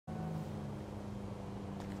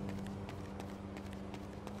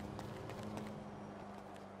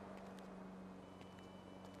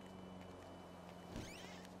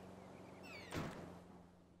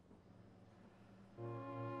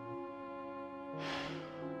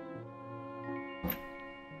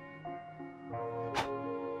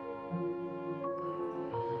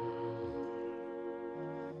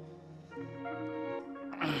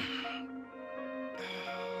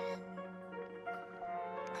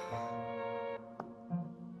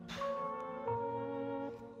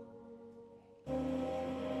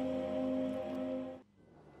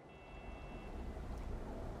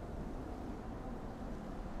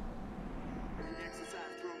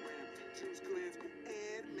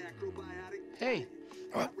Hey.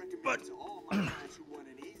 But...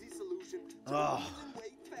 oh.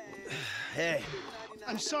 Hey.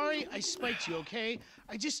 I'm sorry I spiked you, okay?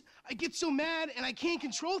 I get so mad and I can't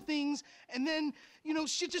control things, and then, you know,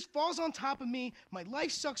 shit just falls on top of me. My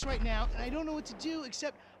life sucks right now, and I don't know what to do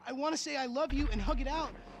except I want to say I love you and hug it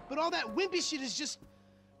out, but all that wimpy shit is just,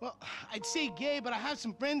 well, I'd say gay, but I have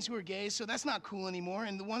some friends who are gay, so that's not cool anymore,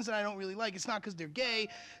 and the ones that I don't really like, it's not because they're gay,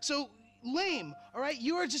 so lame, all right?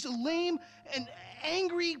 You are just a lame and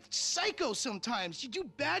angry psycho sometimes. You do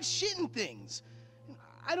bad shit and things.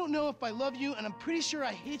 I don't know if I love you, and I'm pretty sure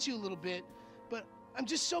I hate you a little bit, but I'm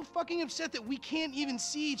just so fucking upset that we can't even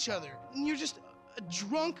see each other. And you're just a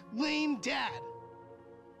drunk, lame dad.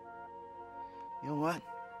 You know what?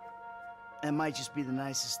 That might just be the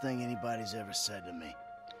nicest thing anybody's ever said to me.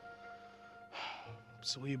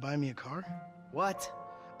 So will you buy me a car? What?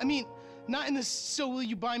 I mean, not in the so will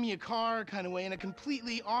you buy me a car kind of way, in a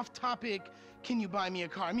completely off-topic, can you buy me a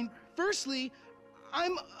car? I mean, firstly,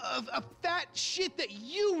 I'm a fat shit that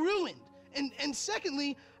you ruined. And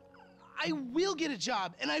secondly, I will get a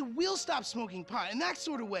job, and I will stop smoking pot, in that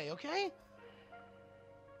sort of way, okay?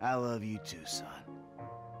 I love you too, son.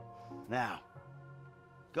 Now,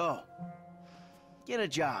 go. Get a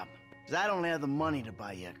job, because I don't have the money to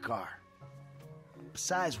buy you a car.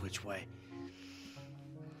 Besides which way,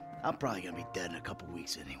 I'm probably gonna be dead in a couple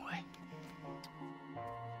weeks anyway.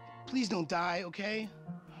 Please don't die, okay?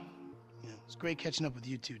 Yeah, it's great catching up with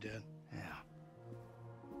you two, Dad. Yeah.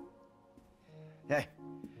 Hey,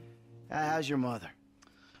 how's your mother?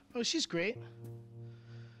 Oh, she's great.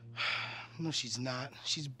 No, she's not.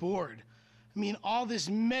 She's bored. I mean, all this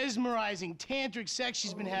mesmerizing tantric sex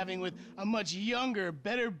she's been having with a much younger,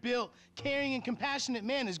 better built, caring and compassionate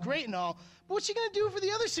man is great and all, but what's she gonna do for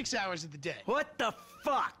the other 6 hours of the day? What the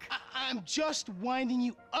fuck? I'm just winding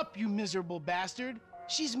you up, you miserable bastard.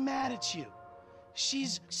 She's mad at you.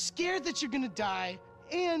 She's scared that you're gonna die,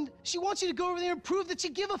 and she wants you to go over there and prove that you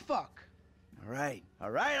give a fuck. All right.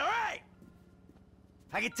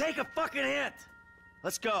 I can take a fucking hint.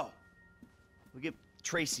 Let's go. We'll get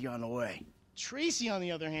Tracy on the way. Tracy, on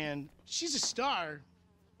the other hand, she's a star.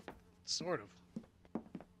 Sort of.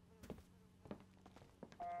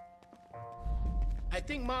 I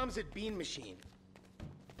think Mom's at Bean Machine.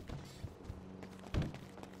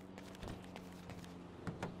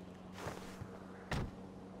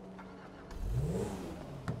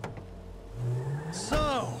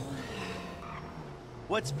 So,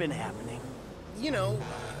 what's been happening? You know,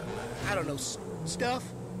 I don't know, stuff?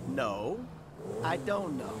 No, I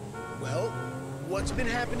don't know. Well, what's been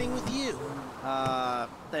happening with you?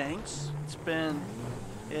 Thanks.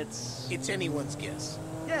 It's anyone's guess.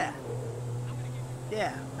 Yeah,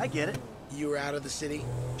 I get it. You were out of the city?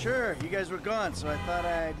 Sure, you guys were gone, so I thought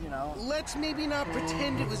I'd, you know... Let's maybe not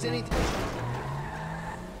pretend it was anything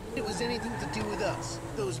to do with us.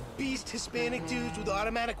 Those beast Hispanic dudes with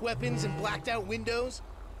automatic weapons and blacked out windows.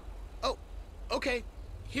 Oh, okay.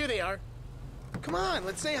 Here they are. Come on,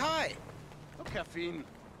 let's say hi. No caffeine.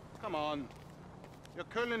 Come on. Your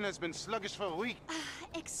Cullen has been sluggish for a week.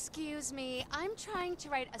 Excuse me, I'm trying to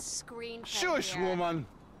write a screenplay. Shush, here. woman.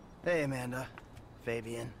 Hey, Amanda.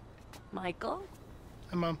 Fabian. Michael?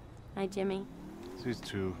 Hi, Mom. Hi, Jimmy. These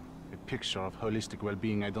two, a picture of holistic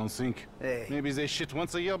well-being, I don't think. Hey. Maybe they shit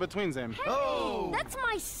once a year between them. Hey, Oh! that's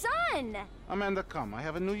my son! Amanda, come. I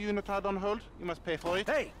have a new unitard on hold. You must pay for it.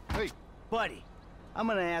 Hey! Hey! Buddy, I'm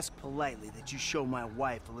gonna ask politely that you show my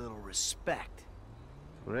wife a little respect.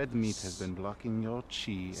 Red meat has been blocking your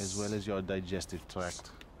chi as well as your digestive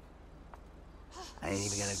tract. I ain't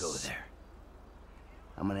even gonna go there.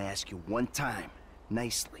 I'm gonna ask you one time,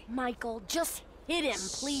 nicely. Michael, just hit him,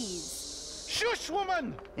 please. Shush,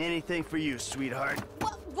 woman! Anything for you, sweetheart.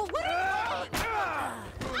 What are you doing?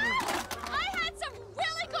 I had some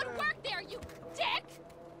really good work there, you dick!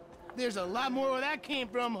 There's a lot more where that came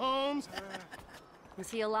from, Holmes.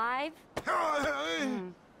 Is he alive?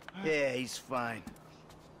 Yeah, he's fine.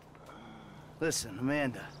 Listen,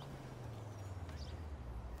 Amanda.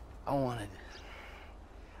 I'm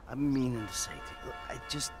meaning to say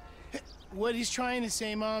to you, What he's trying to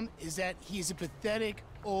say, Mom, is that he's a pathetic,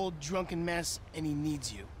 old, drunken mess, and he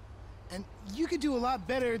needs you. And you could do a lot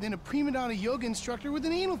better than a prima donna yoga instructor with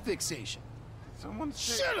an anal fixation. Someone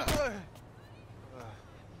Shut up!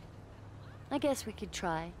 I guess we could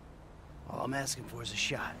try. all I'm asking for is a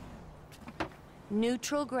shot.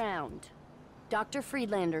 Neutral ground. Dr.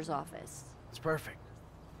 Friedlander's office. It's perfect.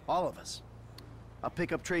 All of us. I'll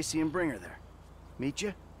pick up Tracy and bring her there. Meet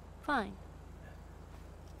you? Fine.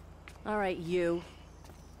 All right, you.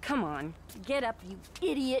 Come on, get up, you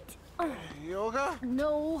idiot. Yoga?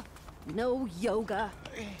 No yoga.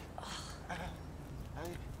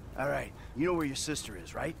 All right, you know where your sister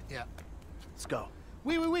is, right? Yeah. Let's go.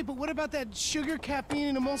 Wait, but what about that sugar, caffeine,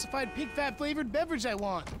 and emulsified pig fat flavored beverage I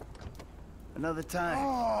want? Another time.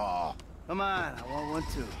 Oh! Come on, I want one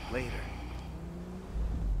too. Later.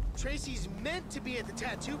 Tracy's meant to be at the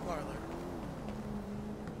tattoo parlor.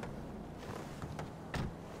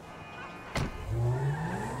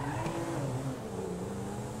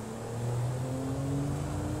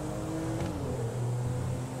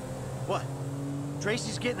 What?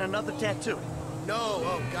 Tracy's getting another tattoo. No,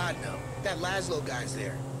 oh God, no. That Laszlo guy's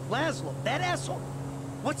there. Laszlo, that asshole.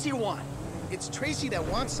 What's he want? It's Tracy that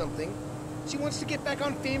wants something. She wants to get back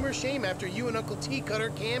on Fame or Shame after you and Uncle T cut her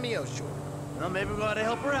cameo short. Well, maybe we ought to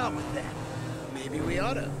help her out with that. Maybe we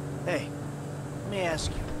oughta. Hey, let me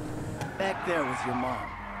ask you. Back there with your mom.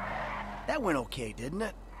 That went okay, didn't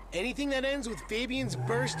it? Anything that ends with Fabian's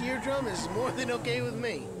burst eardrum is more than okay with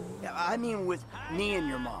me. Yeah, I mean with me and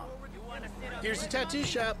your mom. Here's the tattoo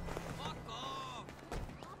shop.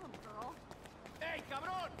 Hey, coming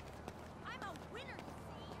on! I'm a winner, you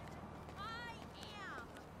see? I am.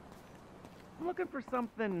 I'm looking for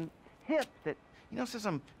something hip that, you know, says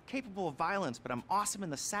I'm capable of violence, but I'm awesome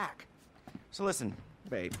in the sack. So listen,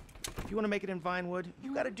 babe, if you want to make it in Vinewood,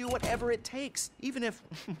 you got to do whatever it takes, even if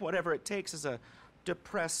whatever it takes is a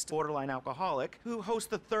depressed borderline alcoholic who hosts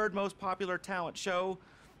the third most popular talent show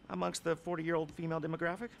amongst the 40-year-old female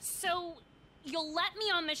demographic. So, you'll let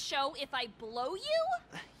me on the show if I blow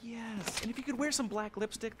you? Yes, and if you could wear some black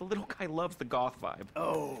lipstick, the little guy loves the goth vibe.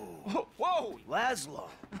 Oh. Whoa! Laszlo.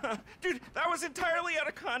 Dude, that was entirely out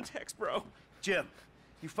of context, bro. Jim,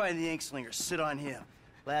 you find the ink slinger, sit on him.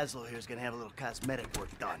 Laszlo here's gonna have a little cosmetic work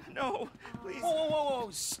done. No, please. Whoa.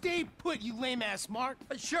 Stay put, you lame-ass Mark.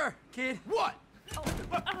 Sure, kid. What?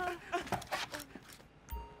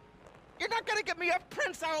 You're not gonna get me a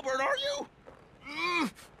Prince Albert, are you?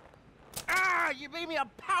 You made me a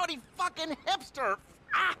pouty fucking hipster.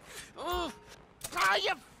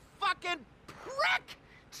 You fucking prick!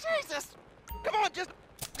 Jesus! Come on, just.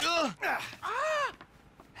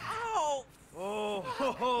 Ow!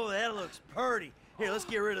 Oh, that looks purty. Here, let's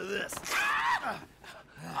get rid of this.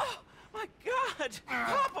 Oh my God!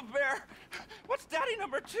 Papa Bear, what's Daddy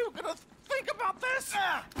number 2 gonna think about this?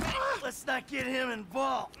 Let's not get him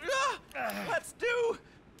involved. Let's do.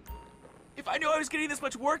 If I knew I was getting this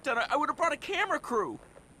much work done, I would have brought a camera crew.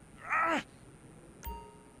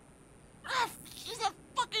 That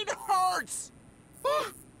fucking hurts.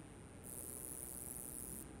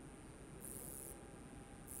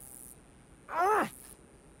 Oh,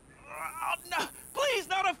 no, please,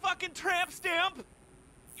 not a fucking tramp stamp.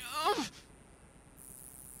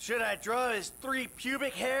 Should I draw his 3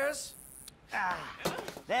 pubic hairs?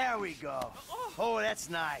 There we go. Oh, that's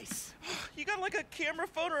nice. You got like a camera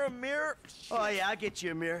phone or a mirror? Oh, yeah, I'll get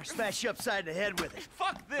you a mirror. Smash you upside the head with it.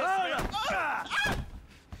 Fuck this, Oh, man. no.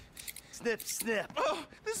 Snip, snip. Oh,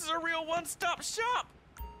 this is a real one-stop shop.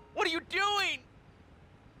 What are you doing?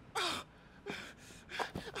 Oh,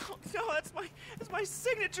 no, that's my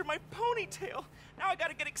signature, my ponytail. Now I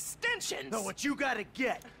gotta get extensions. No, what you gotta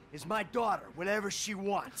get is my daughter, whatever she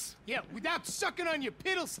wants. Yeah, without sucking on your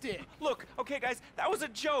piddle stick. Look, okay, guys, that was a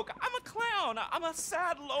joke. I'm a clown. I'm a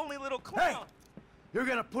sad, lonely little Hey, clown. you're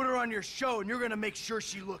gonna put her on your show and you're gonna make sure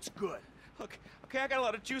she looks good. Look, okay, I got a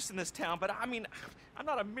lot of juice in this town, but I mean, I'm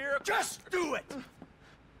not a miracle. Just do it!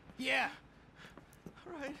 Yeah.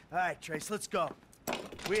 All right. All right, Trace, let's go.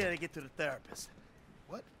 We gotta get to the therapist.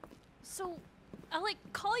 What? So, I'll,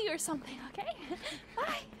 call you or something, okay?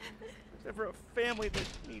 Bye. There's ever a family that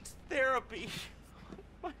needs therapy.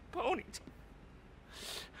 My ponytail.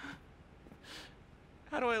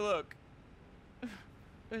 How do I look?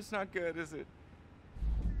 It's not good, is it?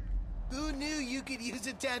 Who knew you could use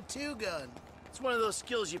a tattoo gun? It's one of those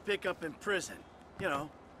skills you pick up in prison. You know,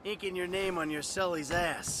 inking your name on your cellie's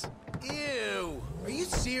ass. Ew. Are you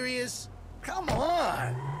serious? Come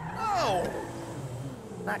on! No!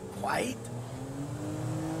 Not quite.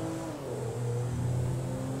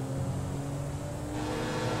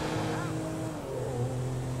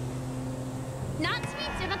 Not to be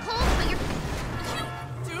difficult, but you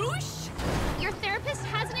douche! Your therapist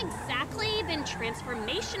hasn't exactly been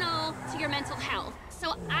transformational to your mental health,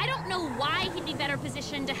 so I don't know why he'd be better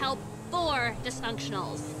positioned to help 4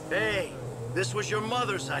 dysfunctionals. Hey, this was your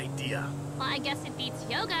mother's idea. Well, I guess it beats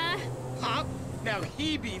yoga. Huh? Now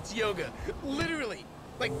he beats yoga. Literally.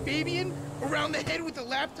 Like Fabian, around the head with the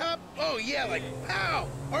laptop? Oh yeah, like pow!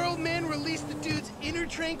 Our old man released the dude's inner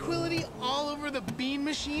tranquility all over the Bean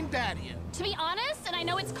Machine patio. To be honest, and I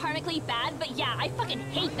know it's karmically bad, but yeah, I fucking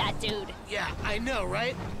hate that dude. Yeah, I know,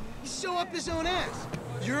 right? He's so up his own ass.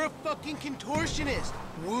 You're a fucking contortionist.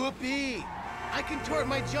 Whoopee. I contort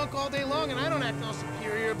my junk all day long and I don't act all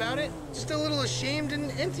superior about it. Just a little ashamed and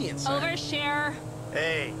empty inside. Overshare.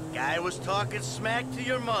 Hey, guy was talking smack to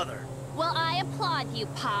your mother. Well, I applaud you,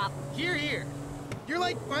 Pop. Here, here. You're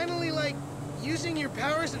like finally like using your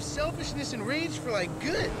powers of selfishness and rage for like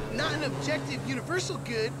good. Not an objective universal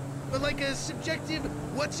good, but like a subjective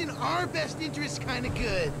what's in our best interest kind of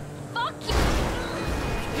good. Fuck you.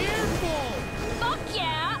 Careful! Fuck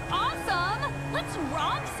yeah. Awesome. Let's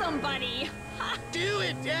rob somebody. Do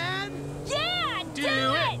it, Dad! Yeah, do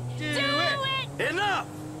it. Do it. Enough,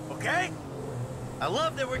 okay? I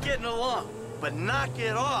love that we're getting along, but knock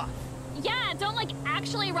it off. Yeah, don't like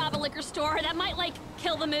actually rob a liquor store. That might like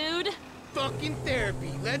kill the mood. Fucking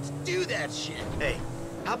therapy. Let's do that shit. Hey,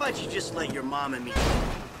 how about you just let your mom and me...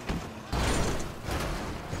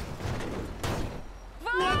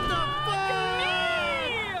 What the fuck?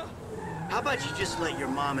 How about you just let your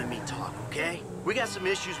mom and me talk, okay? We got some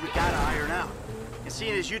issues we gotta iron out. And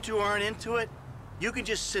seeing as you two aren't into it, you can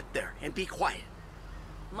just sit there and be quiet.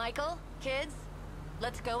 Michael, kids,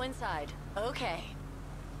 let's go inside. Okay.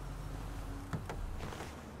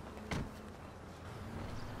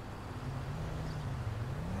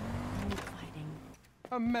 Fighting.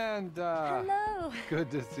 Amanda! Hello.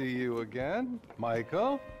 Good to see you again.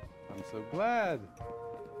 Michael, I'm so glad.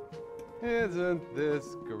 Isn't this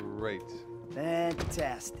great?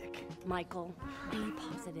 Fantastic. Michael, be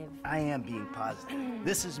positive. I am being positive.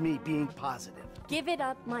 This is me being positive. Give it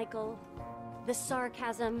up, Michael. The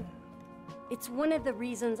sarcasm, it's one of the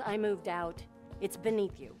reasons I moved out. It's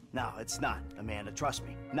beneath you. No, it's not, Amanda. Trust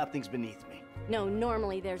me. Nothing's beneath me. No,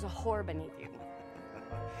 normally there's a whore beneath you.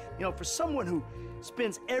 You know, for someone who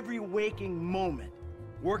spends every waking moment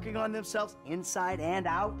working on themselves inside and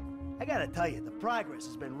out, I gotta tell you, the progress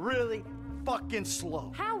has been really fucking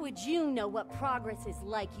slow. How would you know what progress is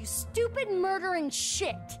like, you stupid murdering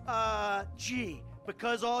shit? Gee,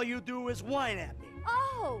 because all you do is whine at me.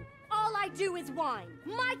 Oh, all I do is whine.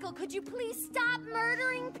 Michael, could you please stop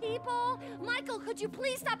murdering people? Michael, could you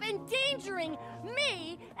please stop endangering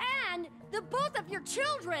me and the both of your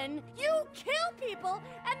children? You kill people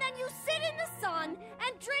and then you sit in the sun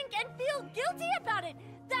and drink and feel guilty about it.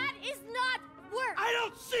 That is not work. I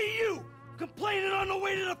don't see you complaining on the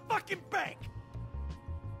way to the fucking bank.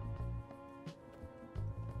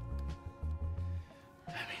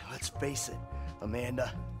 I mean, let's face it,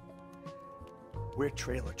 Amanda. We're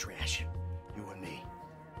trailer trash, you and me.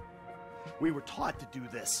 We were taught to do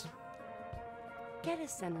this. Get a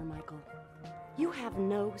center, Michael. You have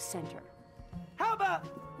no center. How about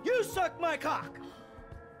you suck my cock?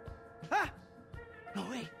 Huh? No,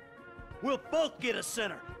 wait. We'll both get a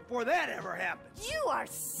center before that ever happens. You are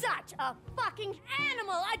such a fucking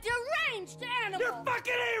animal, a deranged animal. You're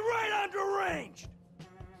fucking ain't right on deranged.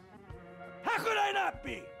 How could I not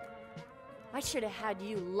be? I should have had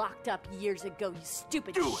you locked up years ago, you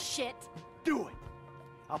stupid Do it. shit. Do it.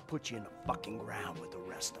 I'll put you in the fucking ground with the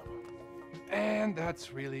rest of them. And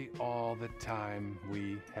that's really all the time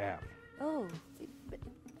we have. Oh,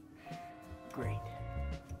 Great.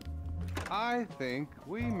 I think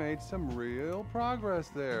we made some real progress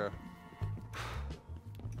there.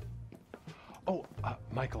 Oh,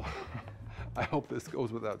 Michael, I hope this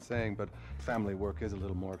goes without saying, but family work is a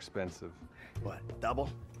little more expensive. What, double?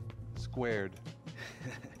 Squared.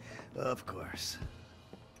 Of course.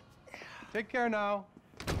 Take care now.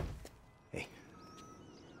 Hey,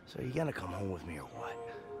 so you gonna come home with me or what?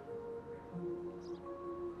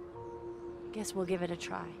 guess we'll give it a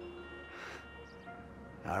try.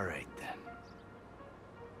 All right,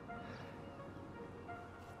 then.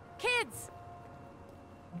 Kids!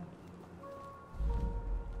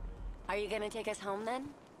 Are you gonna take us home then?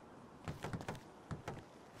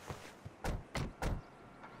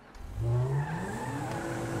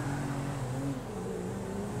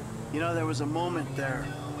 You know, there was a moment there.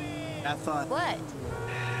 I thought, What?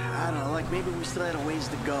 I don't know, like maybe we still had a ways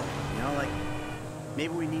to go. You know, like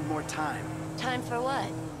maybe we need more time. Time for what?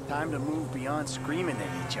 Time to move beyond screaming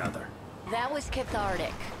at each other. That was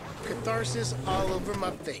cathartic. Catharsis all over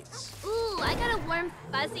my face. Ooh, I got a warm,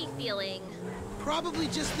 fuzzy feeling. Probably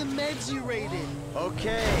just the meds you raided.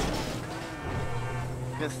 Okay.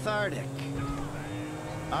 Cathartic.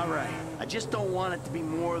 All right. I just don't want it to be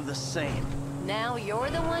more of the same. Now you're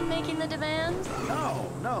the one making the demands?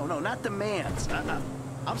 No, not demands.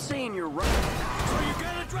 I'm saying you're right. So you're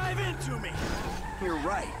gonna drive into me. You're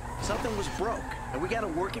right. Something was broke, and we gotta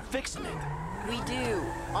work at fixing it. We do.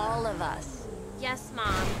 All of us. Yes,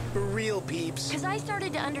 Mom. For real, peeps. Because I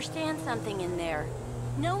started to understand something in there.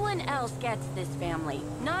 No one else gets this family.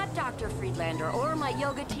 Not Dr. Friedlander, or my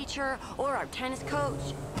yoga teacher, or our tennis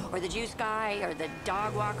coach, or the juice guy, or the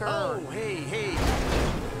dog walker. Oh, hey.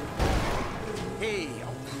 Hey.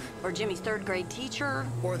 Or Jimmy's third grade teacher.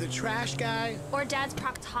 Or the trash guy. Or Dad's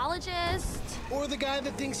proctologist. Or the guy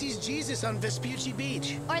that thinks he's Jesus on Vespucci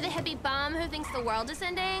Beach. Or the hippie bum who thinks the world is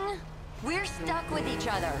ending. We're stuck with each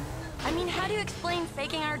other. I mean, how do you explain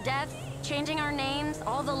faking our deaths, changing our names,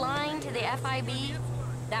 all the lying to the FIB?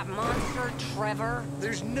 That monster, Trevor?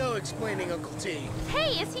 There's no explaining Uncle T.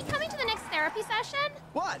 Hey, is he coming to the next therapy session?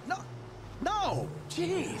 What? No!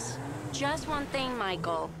 Jeez! Just one thing,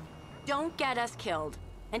 Michael. Don't get us killed.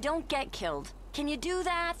 And don't get killed. Can you do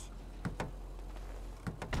that?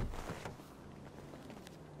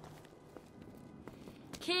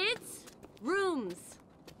 Kids, rooms.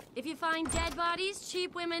 If you find dead bodies,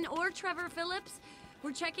 cheap women, or Trevor Phillips,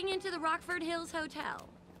 we're checking into the Rockford Hills Hotel.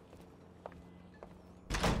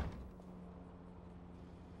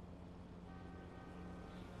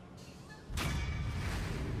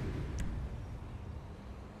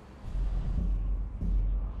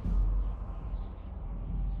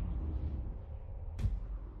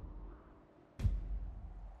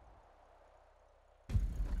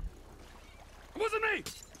 It wasn't me!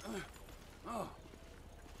 Oh.